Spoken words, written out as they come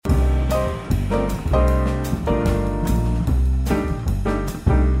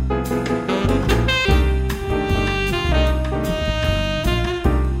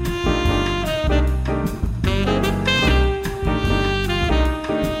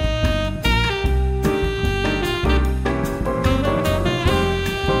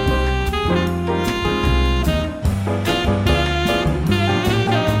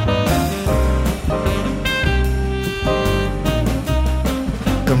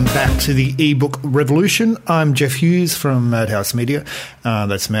welcome back to the ebook revolution. I'm Jeff Hughes from Madhouse Media.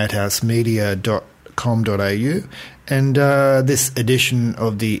 That's madhousemedia.com.au. And this edition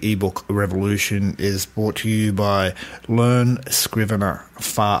of the ebook revolution is brought to you by Learn Scrivener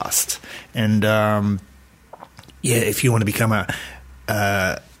Fast. And if you want to become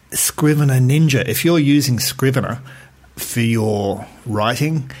a Scrivener ninja, if you're using Scrivener for your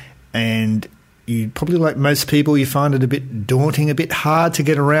writing, and you probably, like most people, you find it a bit daunting, a bit hard to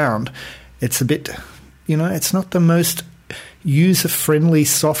get around. It's a bit, it's not the most user-friendly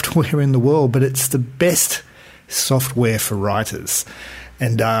software in the world, but it's the best software for writers.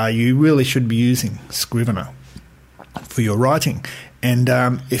 And you really should be using Scrivener for your writing. And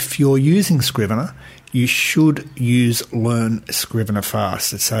if you're using Scrivener, you should use Learn Scrivener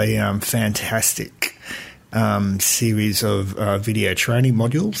Fast. It's a fantastic series of video training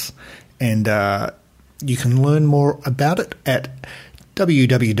modules. And you can learn more about it at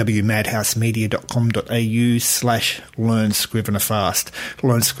www.madhousemedia.com.au/Learn Scrivener Fast.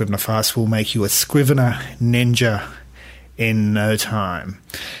 Learn Scrivener Fast will make you a Scrivener ninja in no time.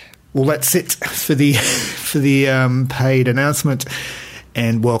 Well, that's it for the paid announcement,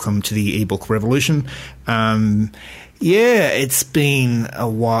 and welcome to the ebook revolution. It's been a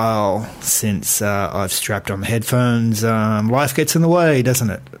while since I've strapped on the headphones. Life gets in the way,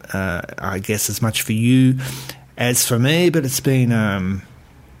 doesn't it? I guess as much for you as for me, but it's been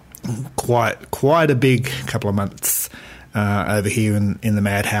quite a big couple of months over here in the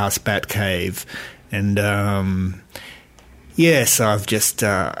Madhouse Batcave. And so I've just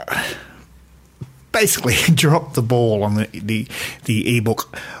basically dropped the ball on the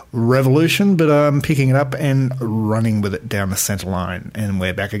ebook revolution, but I'm picking it up and running with it down the centre line, and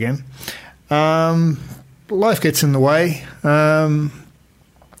we're back again. Life gets in the way.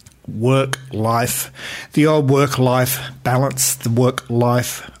 Work-life, the old work-life balance, the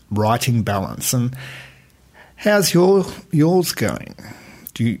work-life writing balance. And how's yours going?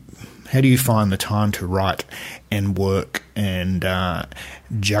 How do you find the time to write and work and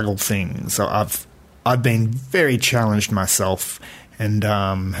juggle things? So I've been very challenged myself, and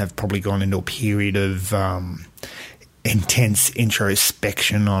have probably gone into a period of intense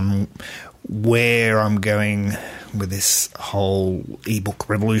introspection on where I'm going with this whole ebook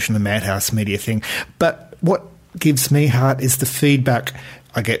revolution, the Madhouse Media thing. But what gives me heart is the feedback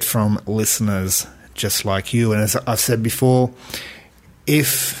I get from listeners just like you. And as I've said before,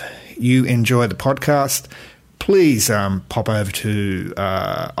 if you enjoy the podcast, please pop over to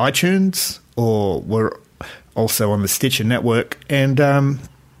iTunes, or we're also on the Stitcher network, and a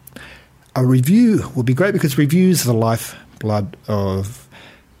review would be great, because reviews are the lifeblood of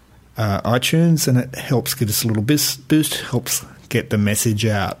iTunes, and it helps give us a little boost, helps get the message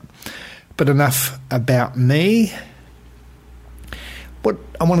out. But enough about me. What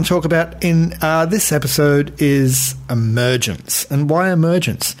I want to talk about in this episode is emergence. And why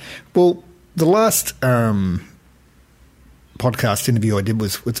emergence? Well, the last podcast interview I did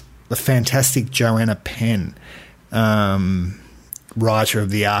was with the fantastic Joanna Penn, writer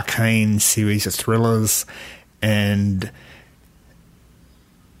of the Arcane series of thrillers and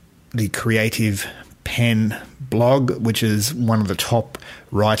the Creative Penn blog, which is one of the top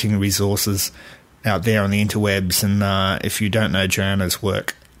writing resources out there on the interwebs. And if you don't know Joanna's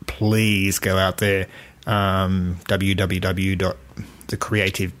work, please go out there,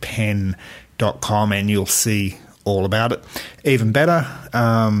 www.thecreativepen.com, and you'll see all about it. Even better,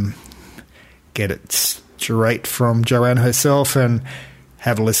 get it straight from Joanna herself, and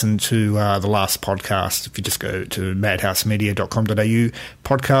have a listen to the last podcast. If you just go to madhousemedia.com.au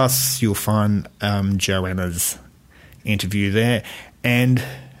podcasts, you'll find Joanna's interview there. And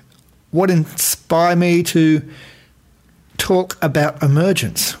what inspired me to talk about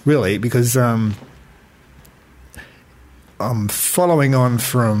emergence, really, because I'm following on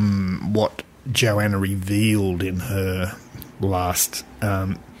from what Joanna revealed in her last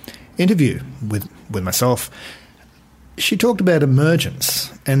interview with myself. She talked about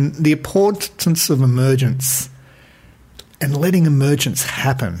emergence and the importance of emergence and letting emergence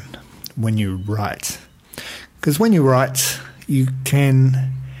happen when you write. Because when you write, you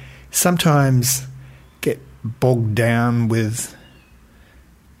can sometimes get bogged down with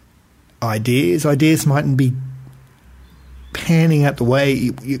ideas. Ideas mightn't be panning out the way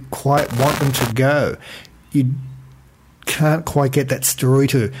you quite want them to go. You can't quite get that story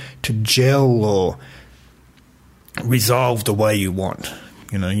to gel or resolve the way you want.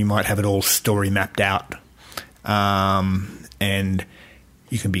 You might have it all story mapped out, and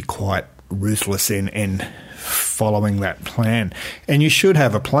you can be quite ruthless in following that plan. And you should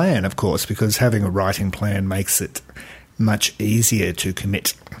have a plan, of course, because having a writing plan makes it much easier to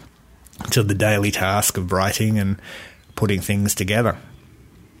commit to the daily task of writing and putting things together.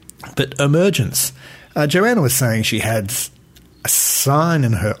 But emergence. Joanna was saying she had a sign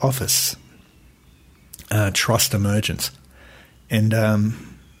in her office, trust emergence. And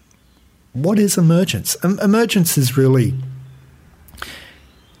what is emergence? Emergence is really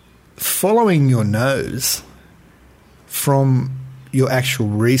following your nose from your actual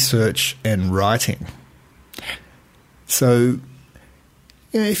research and writing. So,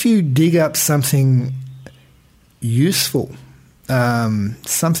 if you dig up something useful,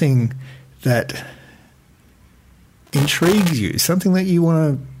 something that intrigues you, something that you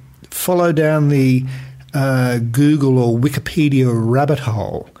want to follow down the Google or Wikipedia rabbit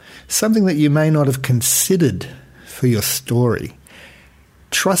hole, something that you may not have considered for your story,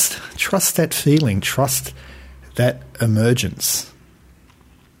 trust that feeling, trust that emergence.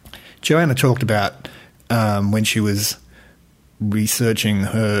 Joanna talked about when she was researching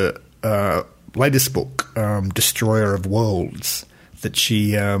her latest book, Destroyer of Worlds, that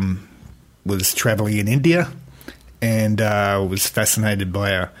she was travelling in India and was fascinated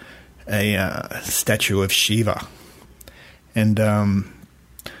by a statue of Shiva. And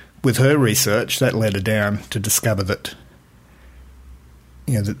with her research, that led her down to discover that,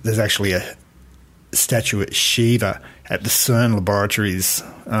 that there's actually a statue of Shiva at the CERN laboratories,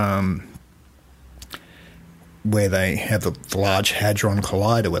 where they have the Large Hadron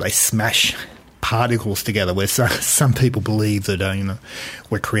Collider, where they smash particles together, where some people believe that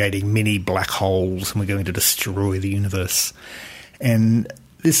we're creating mini black holes and we're going to destroy the universe. And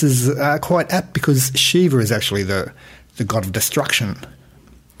this is quite apt because Shiva is actually the god of destruction.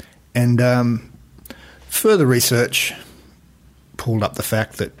 And further research pulled up the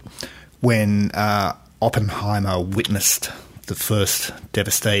fact that when Oppenheimer witnessed the first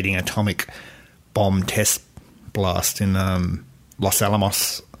devastating atomic bomb test blast in Los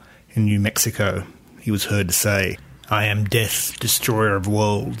Alamos in New Mexico, he was heard to say, "I am death, destroyer of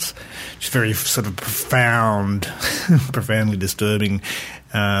worlds." It's a very sort of profound, profoundly disturbing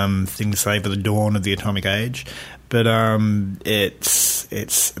thing to say for the dawn of the atomic age. But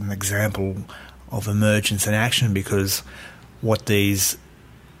it's an example of emergence in action, because what these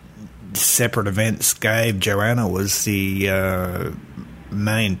separate events gave Joanna was the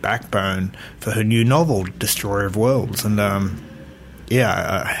main backbone for her new novel, Destroyer of Worlds. And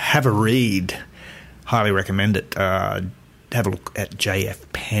have a read. Highly recommend it. Have a look at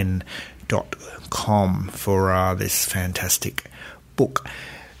jfpen.com for this fantastic book,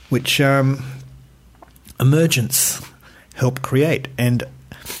 which Emergence helped create. And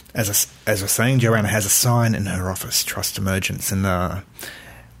as I was saying, Joanna has a sign in her office, Trust Emergence. And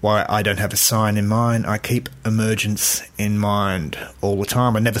why I don't have a sign in mine, I keep emergence in mind all the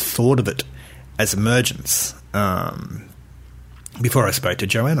time. I never thought of it as emergence before I spoke to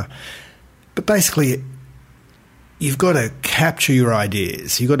Joanna. But basically, you've got to capture your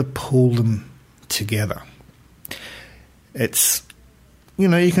ideas. You've got to pull them together. It's, you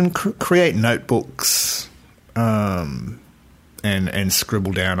can create notebooks and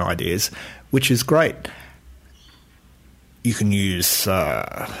scribble down ideas, which is great. You can use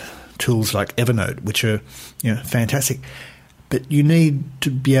tools like Evernote, which are fantastic. But you need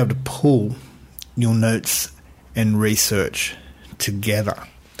to be able to pull your notes and research together.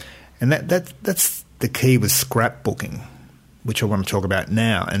 And that's the key with scrapbooking, which I want to talk about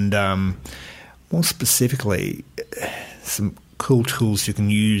now. And more specifically, some cool tools you can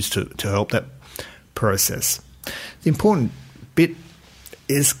use to help that process. The important bit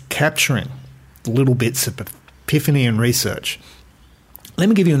is capturing little bits of epiphany and research. Let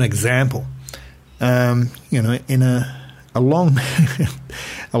me give you an example. In a long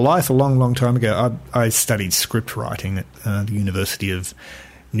long time ago, I studied script writing at the University of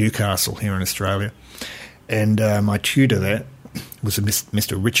Newcastle here in Australia, and my tutor there was a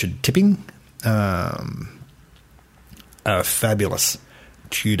Mr. Richard Tipping, a fabulous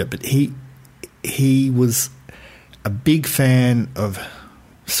tutor, but he was a big fan of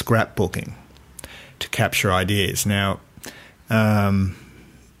scrapbooking to capture ideas. Now,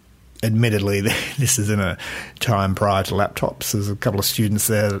 admittedly, this is in a time prior to laptops. There's a couple of students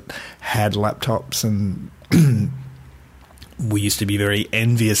there that had laptops, and we used to be very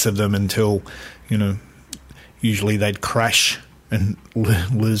envious of them until, usually they'd crash and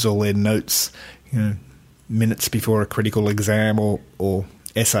lose all their notes, minutes before a critical exam or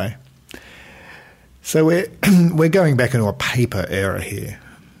essay. So we're going back into a paper era here,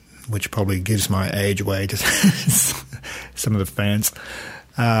 which probably gives my age away to some of the fans.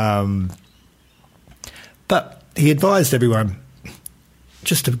 But he advised everyone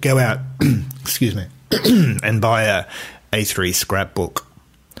just to go out, excuse me, and buy a A3 scrapbook.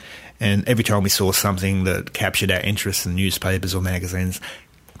 And every time we saw something that captured our interest in newspapers or magazines,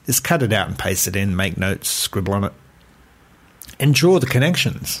 just cut it out and paste it in, make notes, scribble on it, and draw the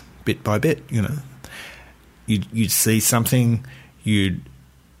connections bit by bit, You'd see something, you'd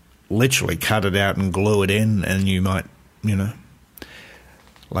literally cut it out and glue it in, and you might,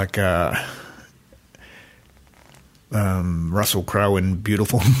 like Russell Crowe in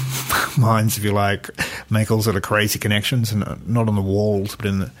Beautiful Minds, if you like, make all sort of crazy connections, and not on the walls, but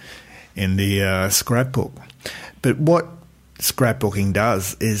in the scrapbook. But what scrapbooking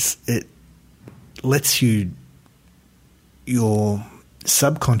does is it lets your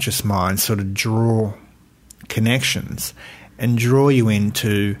subconscious mind sort of draw connections and draw you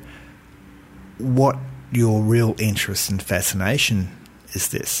into what your real interest and fascination is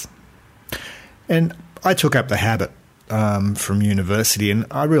this. And I took up the habit from university, and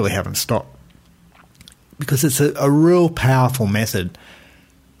I really haven't stopped, because it's a real powerful method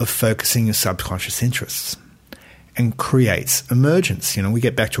of focusing your subconscious interests and creates emergence. We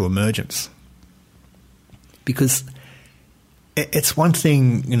get back to emergence, because it's one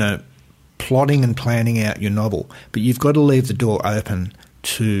thing, plotting and planning out your novel, but you've got to leave the door open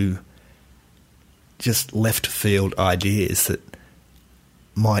to just left field ideas that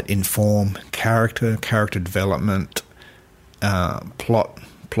might inform character development, plot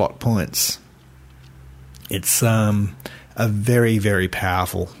points. It's a very, very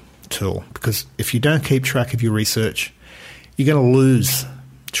powerful tool, because if you don't keep track of your research, you're going to lose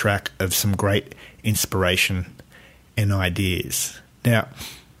track of some great inspiration and ideas. Now,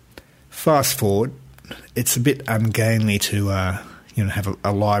 fast forward, it's a bit ungainly to have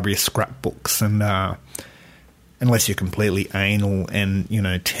a library of scrapbooks, and unless you're completely anal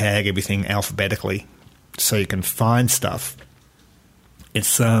and tag everything alphabetically so you can find stuff,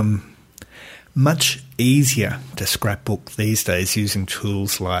 it's much easier to scrapbook these days using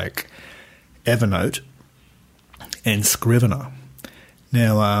tools like Evernote and Scrivener.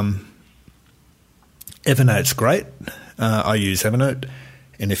 Now, Evernote's great. I use Evernote,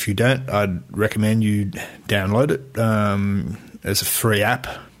 and if you don't, I'd recommend you download it as a free app.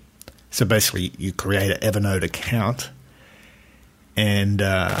 So basically, you create an Evernote account, and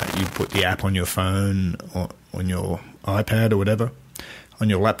you put the app on your phone or on your iPad or whatever, on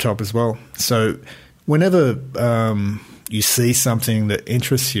your laptop as well. So whenever you see something that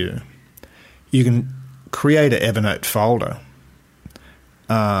interests you, you can create an Evernote folder,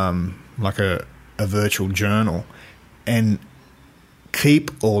 like a virtual journal, and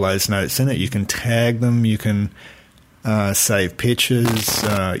keep all those notes in it. You can tag them, you can save pictures,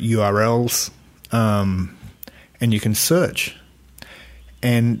 URLs, and you can search.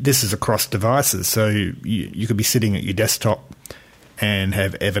 And this is across devices, so you could be sitting at your desktop and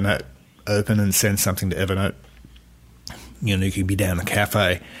have Evernote open and send something to Evernote. You could be down a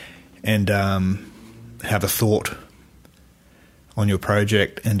cafe and have a thought on your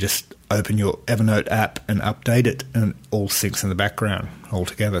project and just open your Evernote app and update it, and it all syncs in the background all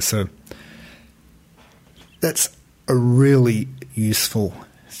together. So that's a really useful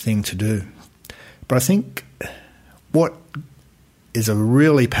thing to do. But I think what is a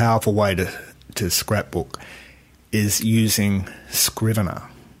really powerful way to scrapbook is using Scrivener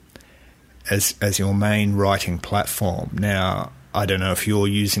as your main writing platform. Now, I don't know if you're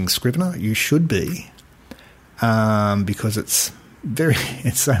using Scrivener. You should be, because it's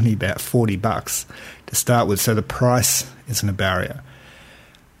only about $40 to start with, so the price isn't a barrier.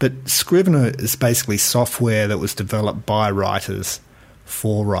 But Scrivener is basically software that was developed by writers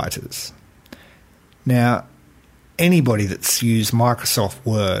for writers. Now, anybody that's used Microsoft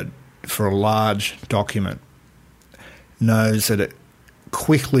Word for a large document knows that it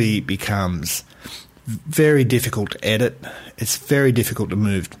quickly becomes very difficult to edit. It's very difficult to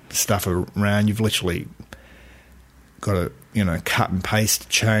move stuff around. You've literally got to, cut and paste, to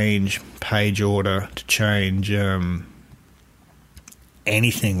change page order, to change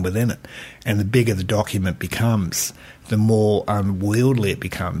anything within it. And the bigger the document becomes, the more unwieldy it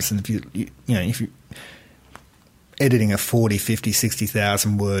becomes. And if you're editing a 40, 50,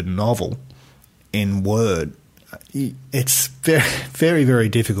 60,000 word novel in Word, it's very, very, very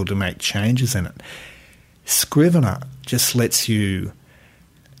difficult to make changes in it. Scrivener just lets you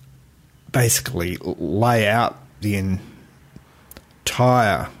basically lay out the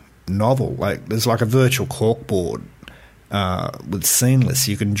entire novel. There's like a virtual corkboard with Seamless.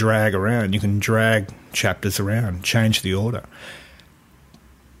 You can drag around. You can drag chapters around, change the order.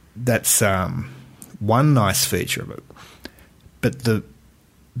 That's one nice feature of it. But the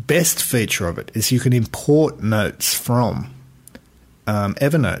best feature of it is you can import notes from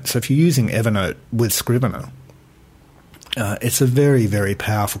Evernote. So if you're using Evernote with Scrivener, it's a very, very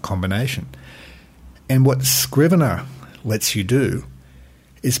powerful combination. And what Scrivener lets you do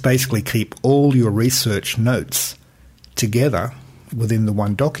is basically keep all your research notes together within the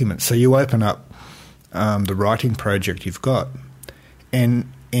one document. So you open up the writing project you've got,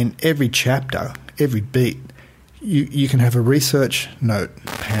 and in every chapter, every beat, you can have a research note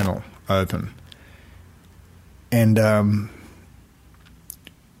panel open and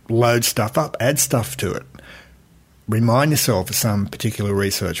load stuff up, add stuff to it. Remind yourself of some particular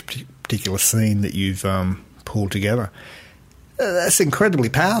research, particular scene that you've pulled together. That's incredibly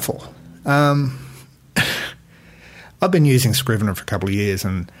powerful. I've been using Scrivener for a couple of years,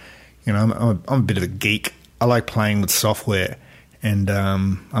 and I'm a bit of a geek. I like playing with software, and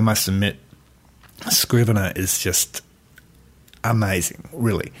I must admit, Scrivener is just amazing,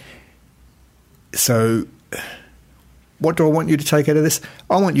 really. So what do I want you to take out of this?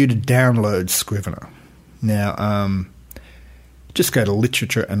 I want you to download Scrivener. Now, just go to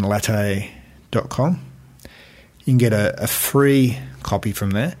literatureandlatte.com. You can get a free copy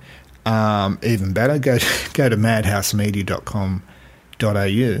from there. Even better, go to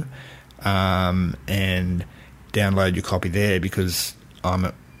madhousemedia.com.au and download your copy there, because I'm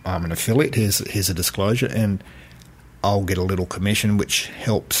an affiliate. Here's a disclosure, and I'll get a little commission, which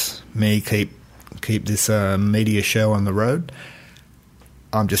helps me keep this media show on the road.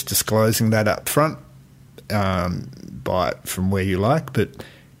 I'm just disclosing that up front. Buy it from where you like, but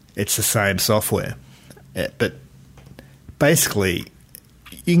it's the same software. But basically,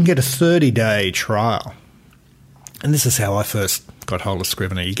 you can get a 30-day trial. And this is how I first got hold of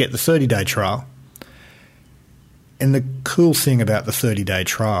Scrivener. You get the 30-day trial. And the cool thing about the 30-day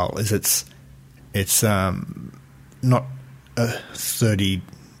trial is it's not 30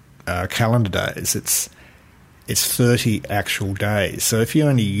 calendar days. It's 30 actual days. So if you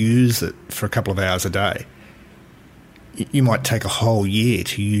only use it for a couple of hours a day, you might take a whole year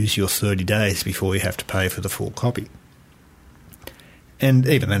to use your 30 days before you have to pay for the full copy. And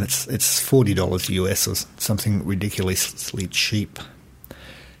even then, it's $40 US or something ridiculously cheap.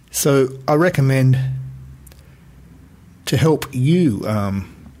 So I recommend, to help you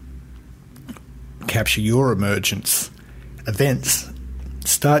capture your emergence events,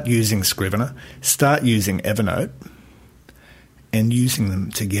 start using Scrivener, start using Evernote, and using them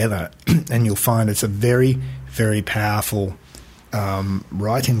together, and you'll find it's a very, very powerful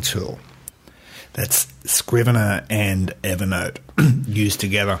writing tool. That's Scrivener and Evernote used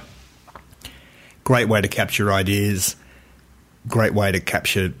together. Great way to capture ideas, great way to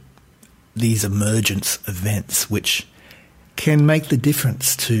capture these emergence events, which can make the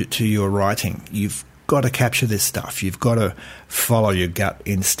difference to your writing. You've got to capture this stuff. You've got to follow your gut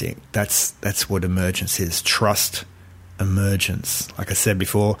instinct. That's what emergence is. Trust emergence. Like I said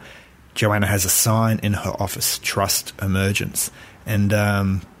before, Joanna has a sign in her office, Trust Emergence.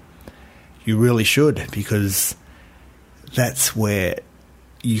 And you really should, because that's where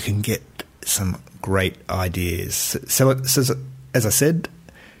you can get some great ideas. So as I said,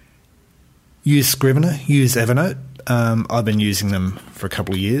 use Scrivener, use Evernote. I've been using them for a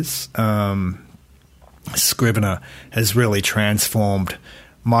couple of years. Scrivener has really transformed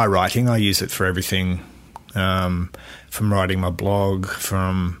my writing. I use it for everything, from writing my blog,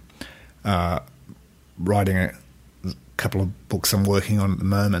 from writing a couple of books I'm working on at the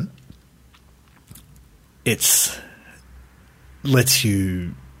moment. It lets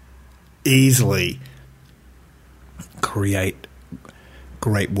you easily create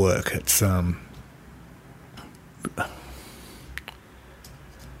great work. It's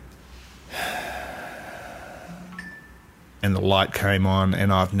and the light came on,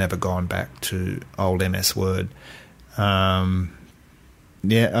 and I've never gone back to old MS Word. I'm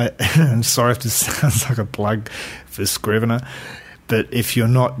sorry if this sounds like a plug for Scrivener, but if you're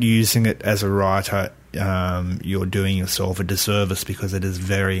not using it as a writer, you're doing yourself a disservice, because it is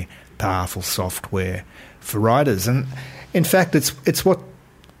very powerful software for writers. And in fact, it's what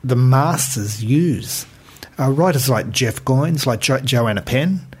the masters use. Writers like Jeff Goins, like Joanna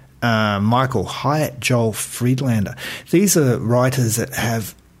Penn, Michael Hyatt, Joel Friedlander. These are writers that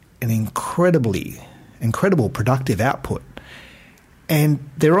have an incredible productive output. And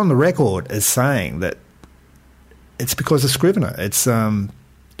they're on the record as saying that it's because of Scrivener. It's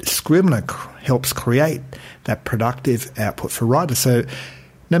Scrivener helps create that productive output for writers. So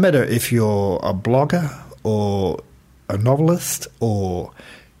no matter if you're a blogger or a novelist, or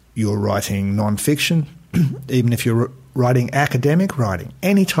you're writing non-fiction, even if you're writing academic writing,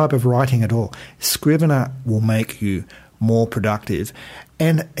 any type of writing at all, Scrivener will make you more productive,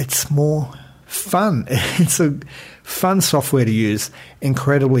 and it's more fun. It's a Fun software to use,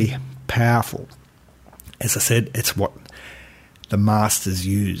 incredibly powerful. As I said, it's what the masters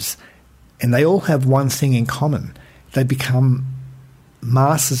use. And they all have one thing in common. They become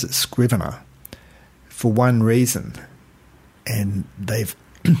masters at Scrivener for one reason. And they've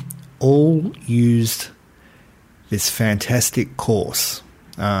all used this fantastic course,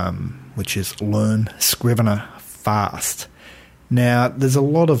 which is Learn Scrivener Fast. Now, there's a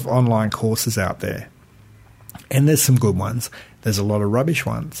lot of online courses out there, and there's some good ones. There's a lot of rubbish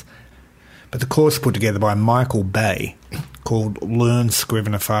ones. But the course put together by Michael Bay called Learn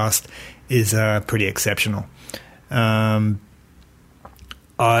Scrivener Fast is pretty exceptional. I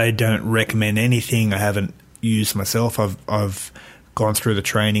don't recommend anything I haven't used myself. I've gone through the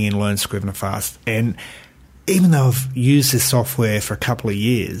training in Learn Scrivener Fast, and even though I've used this software for a couple of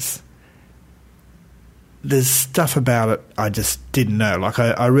years, there's stuff about it I just didn't know. Like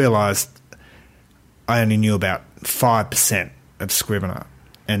I realised I only knew about 5% of Scrivener,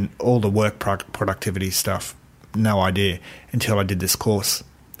 and all the work productivity stuff, no idea until I did this course,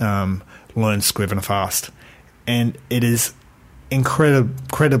 Learn Scrivener Fast. And it is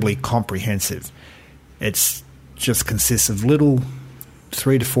incredibly comprehensive. It just consists of little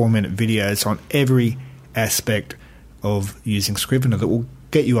 3 to 4 minute videos on every aspect of using Scrivener that will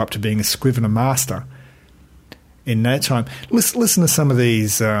get you up to being a Scrivener master in no time. Listen to some of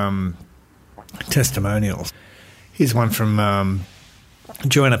these testimonials. Here's one from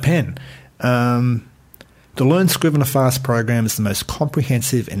Joanna Penn. The Learn Scrivener Fast program is the most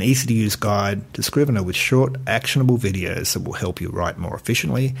comprehensive and easy-to-use guide to Scrivener, with short, actionable videos that will help you write more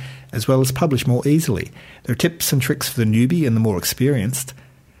efficiently as well as publish more easily. There are tips and tricks for the newbie and the more experienced.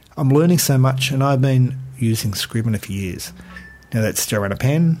 I'm learning so much, and I've been using Scrivener for years. Now that's Joanna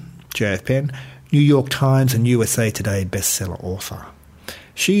Penn, JF Penn, New York Times and USA Today bestseller author.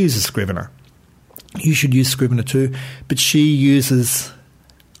 She uses Scrivener. You should use Scrivener too, but she uses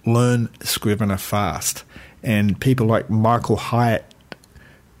Learn Scrivener Fast. And people like Michael Hyatt,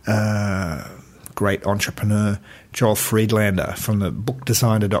 great entrepreneur, Joel Friedlander from the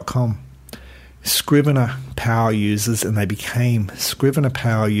bookdesigner.com, Scrivener power users, and they became Scrivener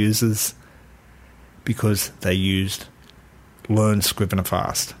power users because they used Learn Scrivener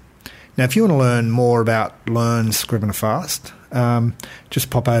Fast. Now, if you want to learn more about Learn Scrivener Fast, just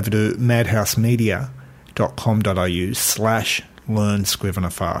pop over to madhousemedia.com.au/Learn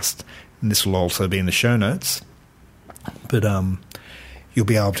Scrivener Fast. And this will also be in the show notes. But you'll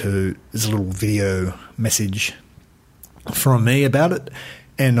be able to, there's a little video message from me about it,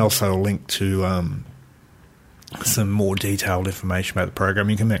 and also a link to some more detailed information about the program.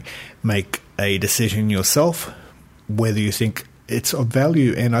 You can make a decision yourself whether you think it's of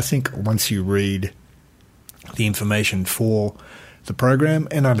value. And I think once you read the information for the program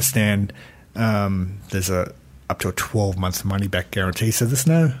and understand there's up to a 12-month money-back guarantee, so there's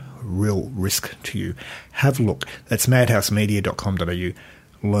no real risk to you. Have a look. That's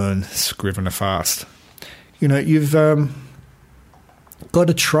madhousemedia.com.au. Learn Scrivener Fast. You know, you've got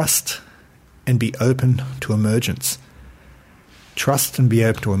to trust and be open to emergence. Trust and be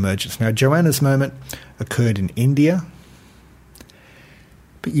open to emergence. Now, Joanna's moment occurred in India,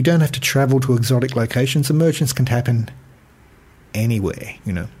 but you don't have to travel to exotic locations. Emergence can happen anywhere,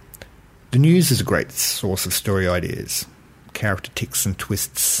 you know. The news is a great source of story ideas, character ticks and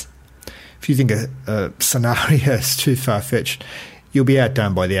twists. If you think a scenario is too far-fetched, you'll be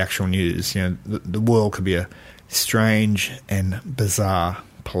outdone by the actual news. You know, the world could be a strange and bizarre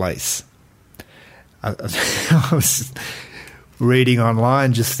place. I was reading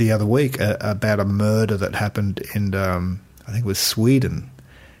online just the other week about a murder that happened in, I think it was Sweden,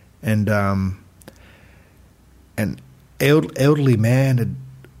 and an elderly man had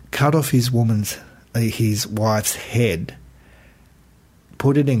cut off his wife's head,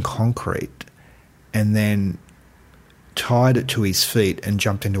 put it in concrete, and then tied it to his feet and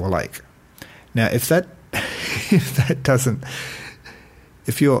jumped into a lake. Now, if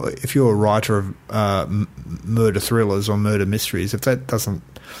you're a writer of murder thrillers or murder mysteries, if that doesn't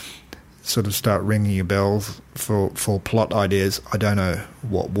sort of start ringing your bells for plot ideas, I don't know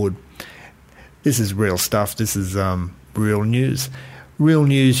what would. This is real stuff. This is real news. Real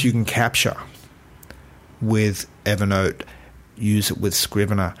news you can capture with Evernote. Use it with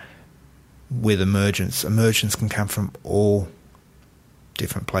Scrivener, with Emergence. Emergence can come from all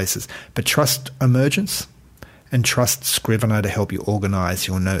different places. But trust Emergence and trust Scrivener to help you organise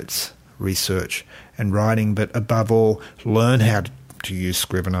your notes, research and writing. But above all, learn how to use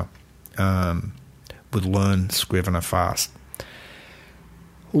Scrivener with Learn Scrivener Fast.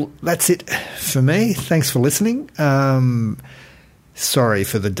 Well, that's it for me. Thanks for listening. sorry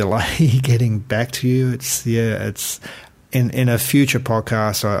for the delay getting back to you. It's in a future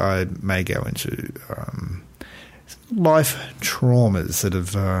podcast I may go into life traumas that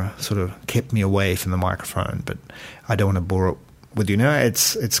have sort of kept me away from the microphone, but I don't want to bore it with you now.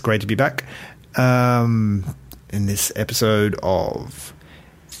 It's great to be back in this episode of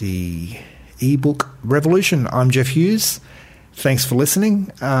the ebook revolution. I'm Jeff Hughes. Thanks for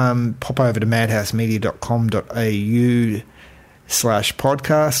listening. Pop over to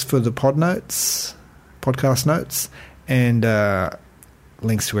madhousemedia.com.au/podcast for the podcast notes, and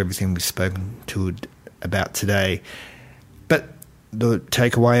links to everything we've spoken to about today. But the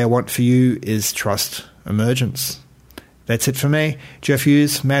takeaway I want for you is trust emergence. That's it for me, Jeff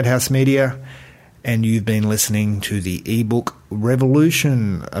Hughes, Madhouse Media, and you've been listening to the ebook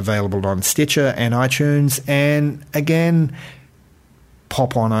revolution, available on Stitcher and iTunes. And again,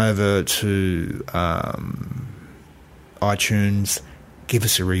 pop on over to iTunes, give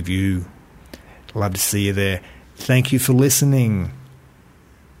us a review. Love to see you there. Thank you for listening.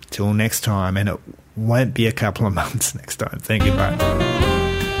 Till next time, and it won't be a couple of months next time. Thank you, bye.